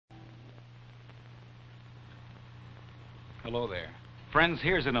Hello there. Friends,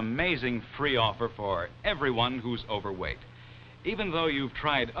 here's an amazing free offer for everyone who's overweight. Even though you've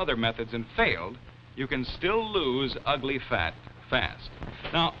tried other methods and failed, you can still lose ugly fat fast.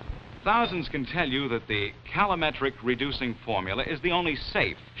 Now, thousands can tell you that the CaloMetric reducing formula is the only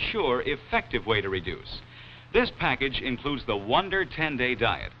safe, sure, effective way to reduce. This package includes the Wonder 10-Day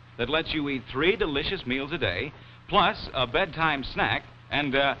Diet that lets you eat 3 delicious meals a day, plus a bedtime snack,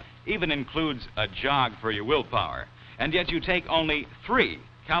 and even includes a jog for your willpower. And yet you take only 3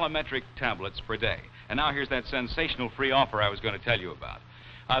 CaloMetric tablets per day. And now here's that sensational free offer I was going to tell you about.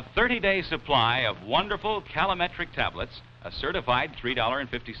 A 30-day supply of wonderful CaloMetric tablets, a certified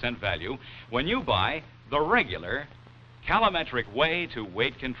 $3.50 value, when you buy the regular CaloMetric Way to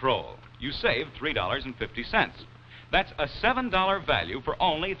Weight Control. You save $3.50. That's a $7 value for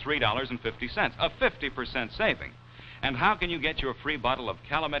only $3.50, a 50% saving. And how can you get your free bottle of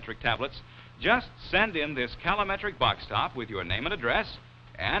CaloMetric tablets? Just send in this CaloMetric box top with your name and address,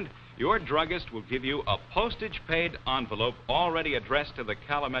 and your druggist will give you a postage-paid envelope already addressed to the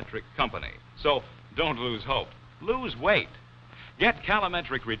CaloMetric company. So don't lose hope. Lose weight. Get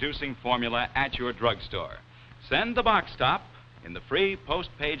CaloMetric reducing formula at your drugstore. Send the box top in the free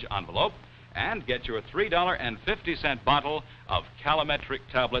post-page envelope and get your $3.50 bottle of CaloMetric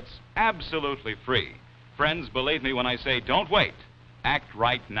tablets absolutely free. Friends, believe me when I say don't wait. Act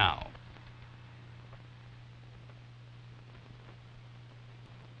right now.